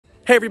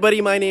Hey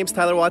everybody, my name's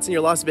Tyler Watson,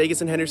 your Las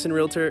Vegas and Henderson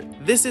Realtor.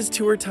 This is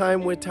Tour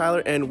Time with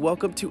Tyler and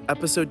welcome to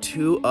episode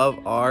 2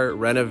 of our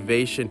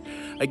renovation.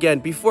 Again,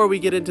 before we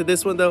get into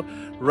this one though,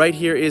 right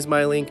here is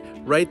my link.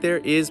 Right there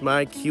is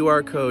my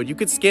QR code. You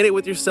could scan it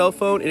with your cell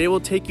phone and it will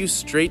take you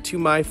straight to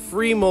my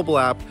free mobile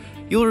app.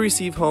 You'll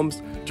receive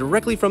homes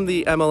directly from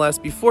the MLS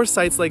before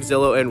sites like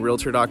Zillow and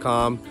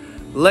Realtor.com.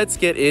 Let's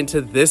get into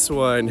this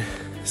one.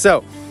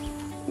 So,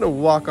 I'm gonna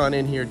walk on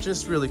in here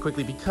just really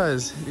quickly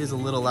because it is a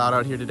little loud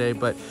out here today.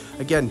 But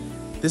again,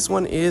 this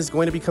one is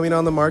going to be coming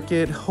on the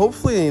market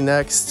hopefully in the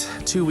next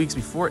 2 weeks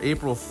before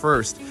April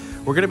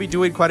 1st. We're gonna be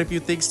doing quite a few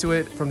things to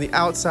it. From the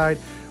outside,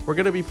 we're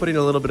gonna be putting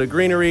a little bit of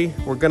greenery.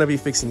 We're gonna be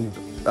fixing,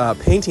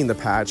 painting the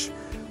patch,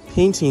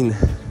 painting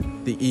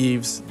the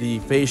eaves, the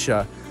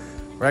fascia.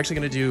 We're actually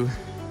gonna do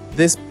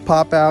this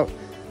pop out,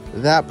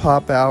 that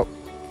pop out,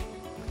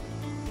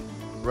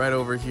 right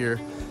over here.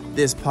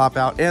 This pop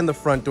out and the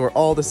front door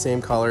all the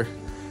same color.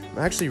 I'm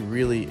actually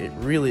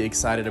really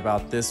excited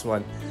about this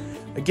one.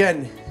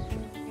 Again,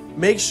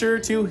 make sure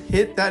to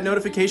hit that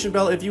notification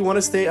bell if you want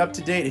to stay up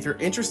to date. If you're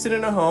interested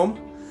in a home,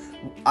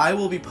 I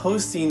will be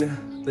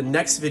posting the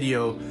next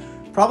video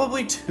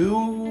probably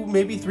 2,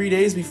 maybe 3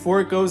 days before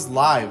it goes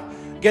live.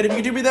 Again, if you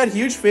could do me that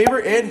huge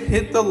favor and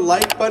hit the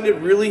like button, it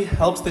really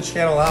helps the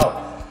channel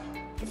out.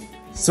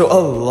 So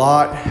a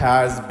lot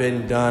has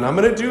been done. I'm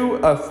gonna do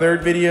a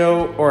third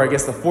video, or I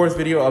guess the fourth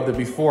video of the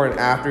before and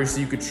after so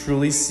you could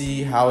truly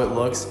see how it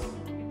looks.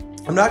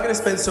 I'm not gonna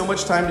spend so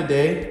much time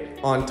today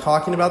on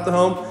talking about the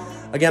home.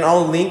 Again,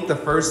 I'll link the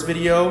first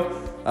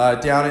video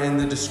down in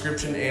the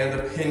description and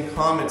the pinned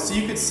comment so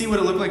you could see what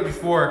it looked like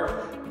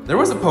before. There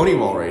was a pony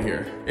wall right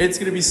here. It's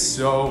gonna be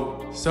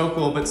so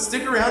cool, but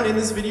stick around in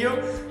this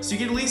video so you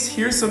can at least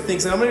hear some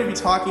things. And I'm gonna be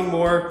talking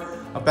more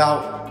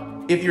about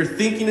if you're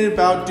thinking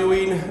about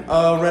doing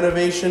a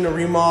renovation, a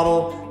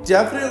remodel,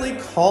 definitely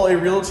call a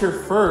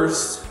realtor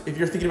first if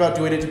you're thinking about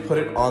doing it to put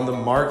it on the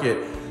market.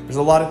 There's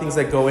a lot of things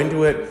that go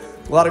into it,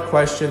 a lot of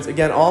questions.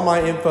 Again, all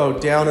my info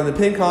down in the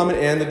pinned comment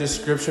and the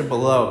description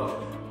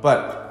below.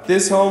 But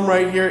this home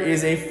right here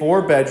is a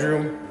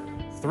 4-bedroom,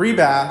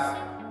 3-bath.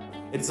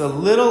 It's a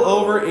little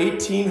over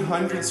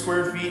 1,800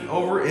 square feet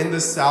over in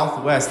the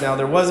southwest. Now,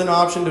 there was an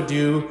option to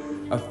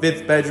do a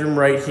 5th bedroom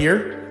right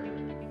here.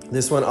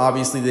 This one,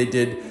 obviously, they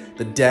did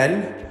the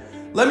den.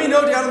 Let me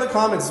know down in the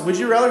comments, would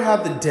you rather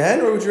have the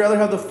den or would you rather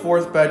have the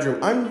 4th bedroom?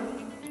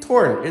 I'm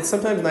torn. It's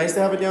sometimes nice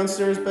to have a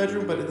downstairs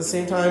bedroom, but at the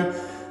same time,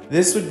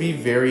 this would be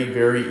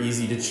very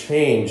easy to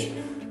change.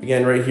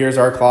 Again, right here's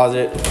our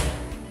closet.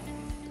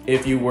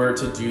 If you were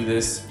to do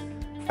this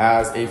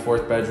as a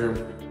 4th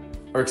bedroom,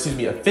 or excuse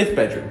me, a 5th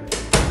bedroom.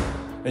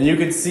 And you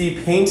can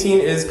see painting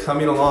is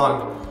coming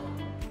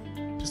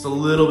along. Just a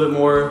little bit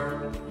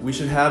more. We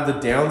should have the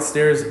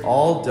downstairs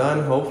all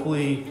done,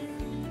 hopefully.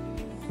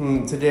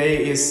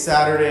 Today is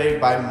Saturday.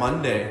 By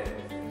Monday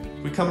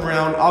we come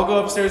around. I'll go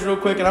upstairs real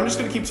quick and I'm just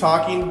gonna keep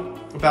talking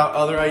about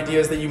other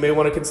ideas that you may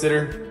want to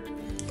consider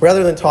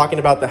rather than talking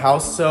about the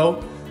house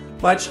so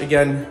much.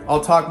 Again,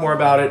 I'll talk more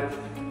about it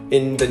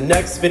in the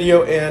next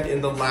video and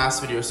in the last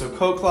video. So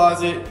coat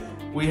closet,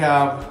 we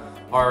have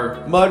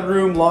our mud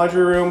room,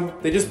 laundry room.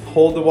 They just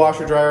pulled the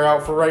washer dryer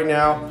out for right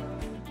now.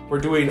 We're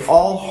doing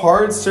all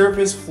hard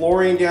surface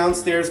flooring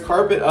downstairs,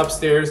 carpet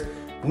upstairs,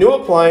 new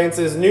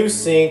appliances, new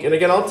sink, and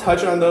again, I'll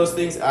touch on those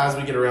things as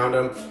we get around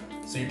them.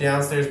 So your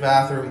downstairs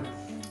bathroom,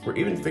 we're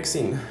even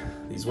fixing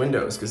these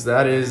windows because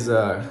that is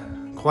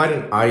quite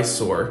an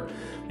eyesore.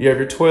 You have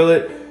your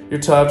toilet,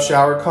 your tub,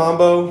 shower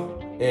combo,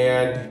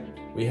 and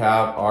we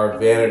have our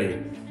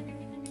vanity.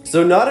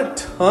 So not a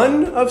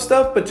ton of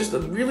stuff, but just a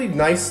really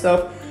nice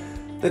stuff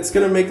that's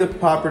gonna make the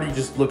property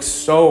just look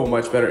so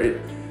much better. It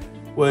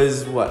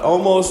was, what,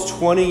 almost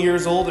 20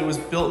 years old. It was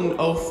built in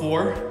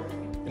 '04.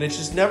 And it's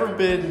just never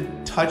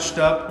been touched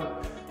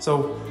up.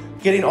 So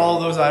getting all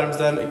of those items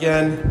done.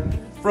 Again,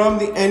 from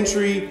the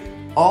entry,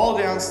 all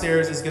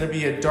downstairs is gonna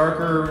be a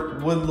darker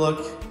wood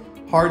look,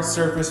 hard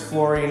surface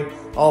flooring,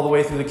 all the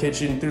way through the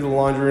kitchen, through the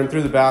laundry room,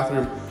 through the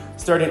bathroom.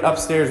 Starting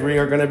upstairs, we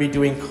are gonna be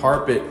doing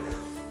carpet.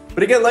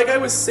 But again, like I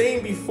was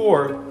saying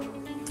before,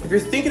 if you're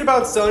thinking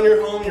about selling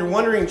your home, you're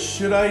wondering,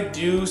 should I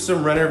do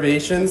some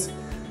renovations?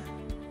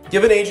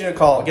 Give an agent a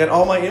call. Again,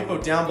 all my info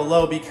down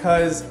below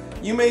because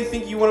you may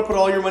think you want to put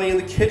all your money in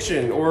the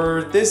kitchen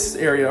or this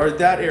area or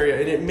that area,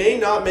 and it may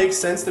not make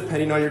sense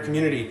depending on your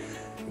community.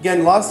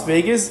 Again, Las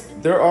Vegas,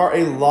 there are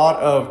a lot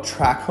of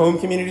tract home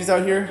communities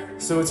out here,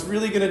 so it's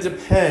really going to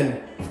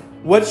depend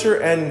what's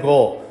your end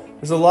goal.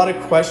 There's a lot of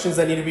questions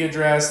that need to be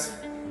addressed,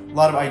 a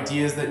lot of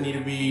ideas that need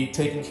to be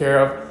taken care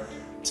of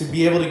to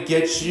be able to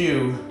get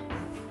you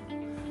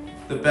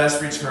the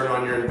best return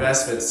on your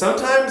investment.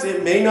 Sometimes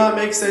it may not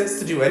make sense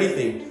to do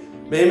anything.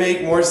 It may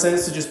make more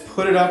sense to just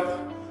put it up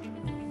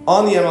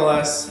on the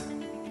MLS,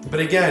 but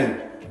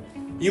again,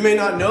 you may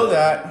not know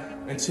that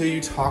until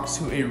you talk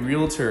to a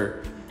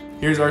realtor.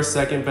 Here's our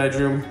 2nd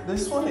bedroom.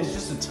 This one is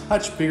just a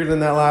touch bigger than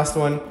that last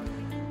one.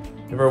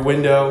 We have our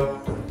window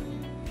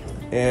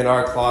and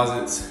our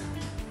closets.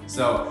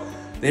 So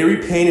they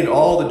repainted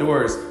all the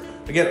doors.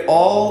 Again,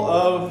 all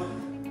of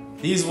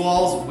These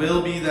walls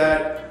will be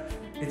that,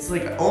 it's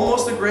like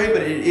almost a gray,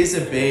 but it is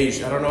a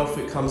beige. I don't know if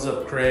it comes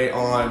up gray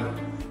on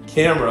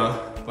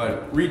camera,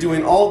 but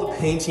redoing all the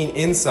painting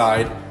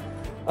inside.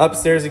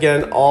 Upstairs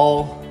again,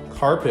 all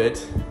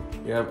carpet.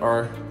 We have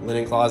our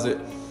linen closet.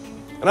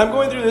 And I'm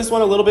going through this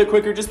one a little bit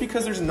quicker just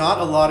because there's not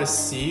a lot to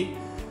see.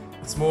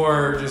 It's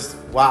more just,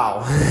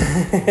 wow.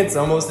 It's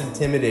almost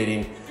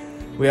intimidating.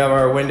 We have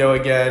our window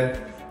again.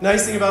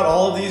 Nice thing about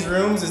all of these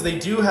rooms is they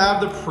do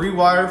have the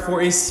pre-wire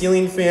for a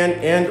ceiling fan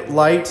and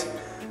light.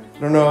 I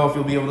don't know if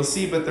you'll be able to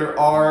see, but there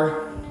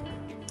are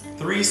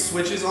 3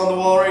 switches on the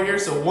wall right here.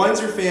 So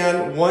one's your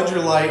fan, one's your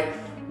light,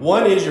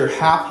 one is your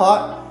half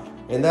hot,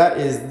 and that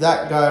is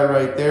that guy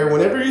right there.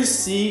 Whenever you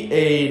see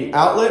an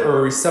outlet or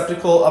a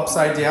receptacle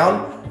upside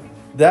down,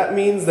 that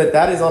means that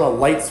that is on a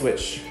light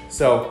switch.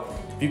 So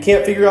if you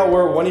can't figure out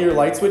where one of your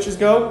light switches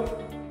go,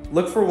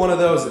 look for one of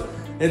those.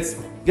 It's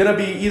gonna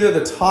be either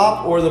the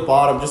top or the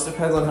bottom, just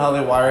depends on how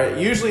they wire it.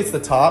 Usually it's the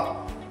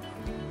top.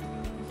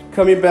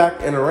 Coming back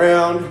and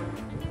around,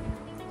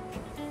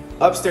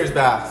 upstairs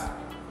bath.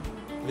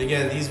 And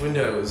again, these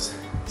windows.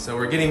 So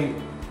we're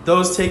getting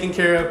those taken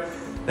care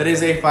of. That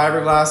is a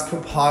fiberglass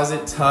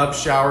composite tub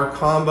shower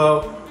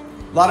combo.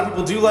 A lot of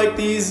people do like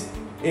these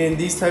in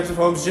these types of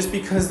homes just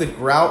because the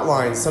grout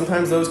lines,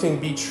 sometimes those can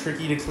be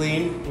tricky to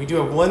clean. We do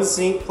have 1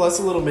 sink plus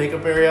a little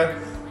makeup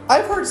area.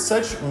 I've heard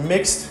such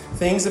mixed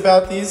things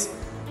about these.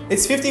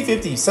 It's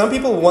 50-50. Some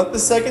people want the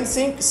second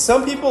sink.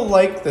 Some people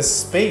like the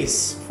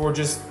space for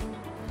just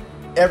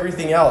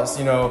everything else,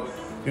 you know,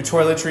 your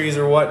toiletries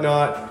or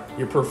whatnot,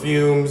 your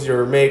perfumes,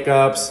 your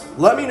makeups.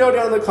 Let me know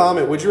down in the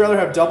comment, would you rather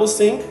have double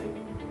sink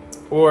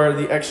or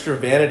the extra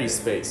vanity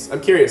space?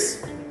 I'm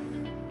curious.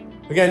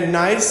 Again,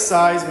 nice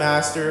size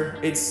master.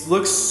 It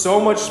looks so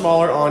much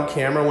smaller on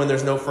camera when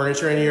there's no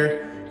furniture in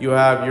here. You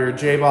have your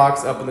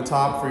J-box up in the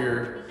top for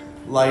your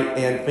light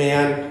and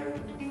fan,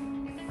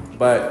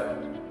 but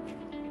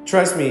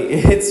trust me,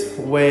 it's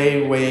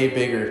way, way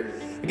bigger.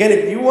 Again,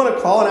 if you want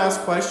to call and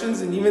ask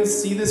questions and even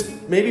see this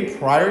maybe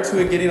prior to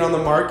it getting on the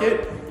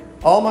market,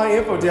 all my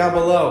info down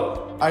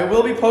below. I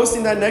will be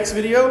posting that next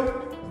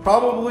video,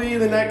 probably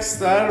the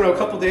next, I don't know, a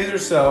couple days or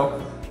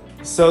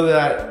so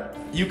that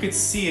you could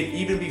see it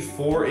even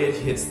before it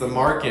hits the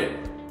market.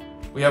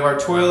 We have our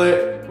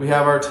toilet, we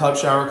have our tub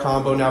shower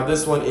combo. Now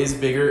this one is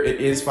bigger, it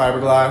is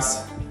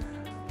fiberglass.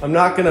 I'm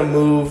not gonna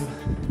move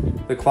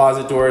the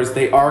closet doors.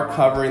 They are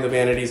covering the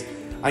vanities.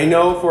 I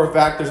know for a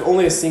fact there's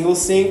only a single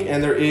sink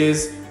and there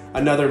is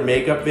another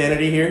makeup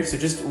vanity here. So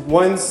just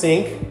 1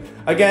 sink.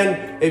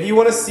 Again, if you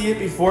wanna see it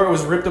before it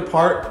was ripped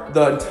apart,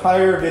 the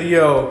entire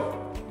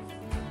video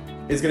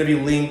is gonna be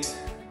linked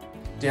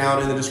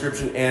down in the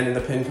description and in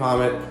the pinned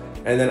comment.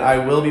 And then I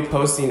will be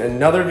posting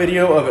another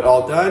video of it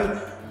all done.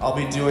 I'll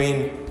be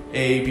doing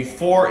a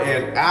before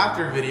and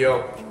after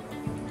video.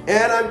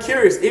 And I'm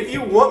curious, if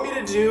you want me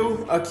to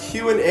do a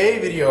Q&A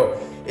video,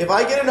 if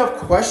I get enough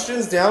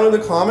questions down in the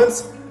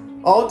comments,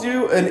 I'll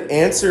do an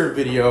answer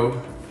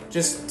video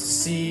just to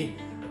see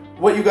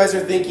what you guys are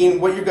thinking,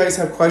 what you guys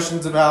have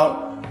questions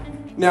about.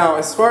 Now,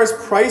 as far as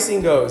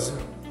pricing goes,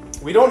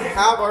 we don't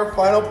have our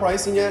final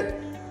pricing yet.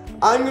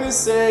 I'm gonna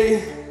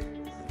say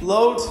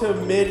low to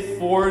mid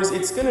 4s.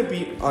 It's gonna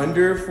be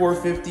under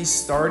 $450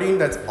 starting,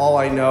 that's all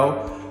I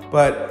know.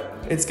 But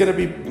it's gonna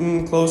be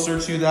closer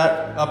to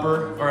that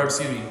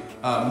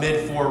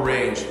mid 4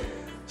 range.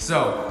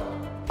 So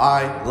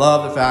I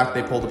love the fact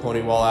they pulled the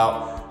pony wall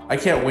out. I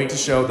can't wait to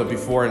show the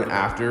before and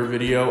after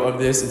video of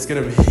this. It's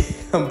gonna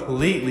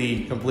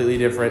be completely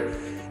different.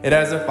 It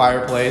has a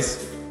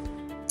fireplace.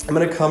 I'm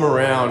gonna come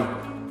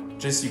around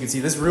just so you can see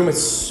this room is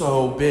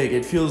so big.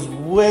 It feels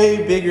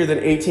way bigger than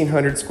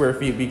 1,800 square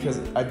feet because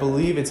I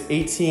believe it's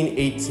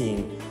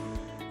 1818.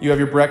 You have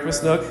your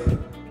breakfast nook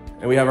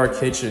and we have our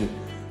kitchen.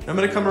 I'm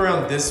gonna come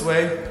around this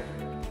way.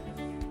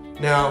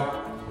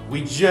 Now,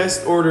 we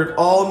just ordered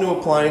all new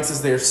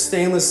appliances. They're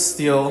stainless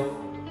steel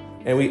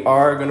and we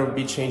are gonna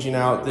be changing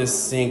out this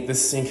sink.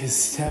 This sink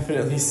has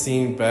definitely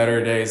seen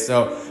better days.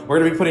 So we're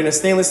gonna be putting a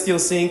stainless steel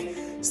sink,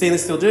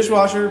 stainless steel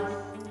dishwasher,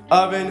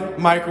 oven,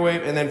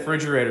 microwave, and then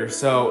refrigerator.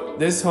 So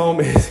this home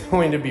is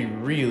going to be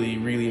really,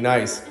 really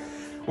nice.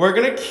 We're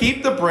gonna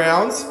keep the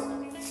browns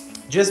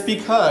just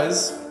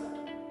because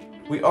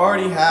we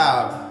already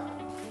have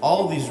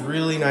all of these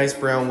really nice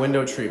brown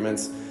window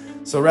treatments.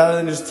 So rather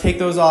than just take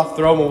those off,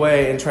 throw them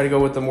away, and try to go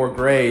with the more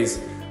grays,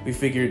 we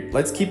figured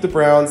let's keep the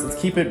browns, let's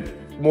keep it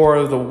more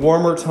of the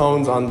warmer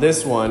tones on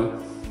this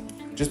one,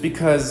 just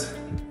because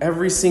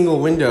every single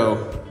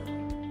window,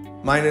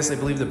 minus I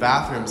believe the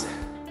bathrooms,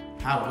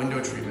 have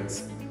window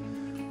treatments.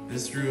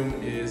 This room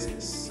is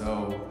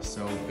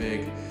so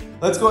big.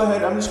 Let's go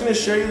ahead, I'm just gonna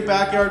show you the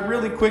backyard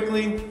really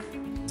quickly.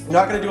 I'm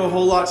not gonna do a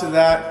whole lot to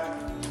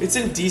that. It's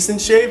in decent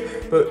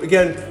shape, but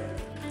again,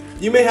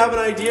 you may have an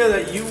idea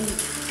that you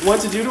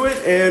want to do to it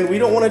and we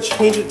don't want to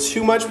change it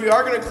too much. We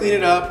are gonna clean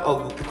it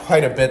up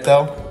quite a bit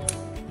though.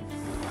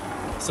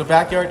 So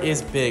backyard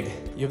is big.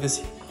 You have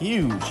this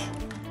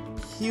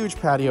huge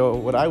patio.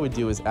 What I would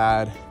do is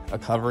add a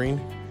covering.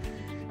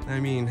 I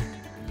mean,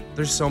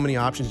 there's so many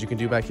options you can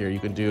do back here. You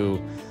can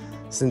do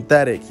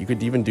synthetic. You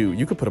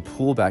could put a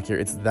pool back here.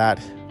 It's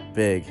that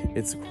big.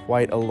 It's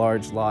quite a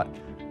large lot.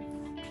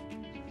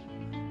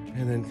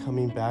 And then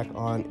coming back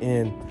on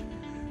in.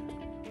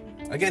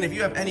 Again, if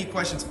you have any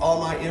questions, all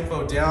my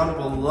info down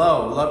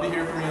below. Love to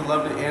hear from you,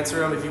 love to answer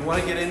them. If you want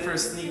to get in for a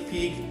sneak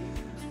peek,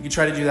 you can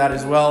try to do that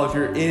as well. If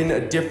you're in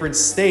a different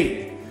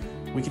state,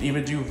 we could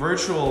even do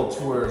virtual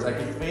tours. I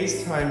can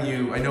FaceTime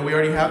you. I know we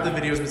already have the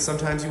videos, but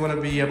sometimes you want to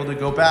be able to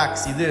go back,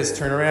 see this,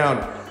 turn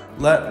around.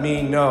 Let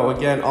me know.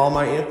 Again, all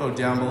my info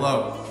down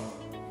below.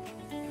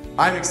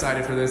 I'm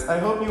excited for this. I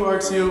hope you are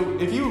too.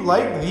 If you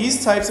like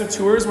these types of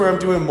tours where I'm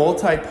doing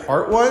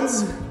multi-part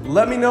ones,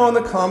 let me know in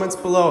the comments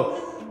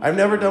below. I've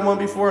never done one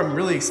before. I'm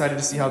really excited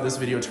to see how this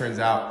video turns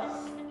out.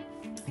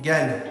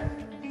 Again,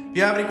 if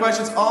you have any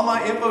questions, all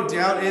my info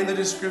down in the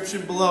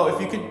description below. If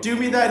you could do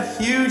me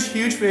that huge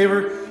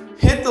favor,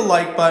 hit the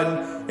like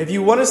button. If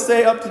you want to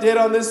stay up to date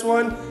on this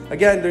one,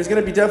 again, there's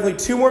going to be definitely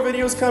 2 more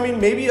videos coming,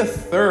 maybe a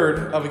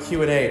third of a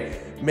Q&A.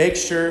 Make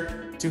sure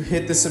to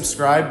hit the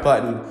subscribe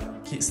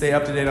button. Stay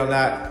up to date on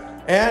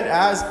that. And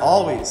as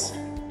always,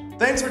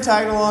 thanks for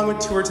tagging along with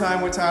Tour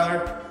Time with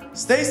Tyler.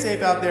 Stay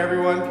safe out there,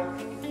 everyone.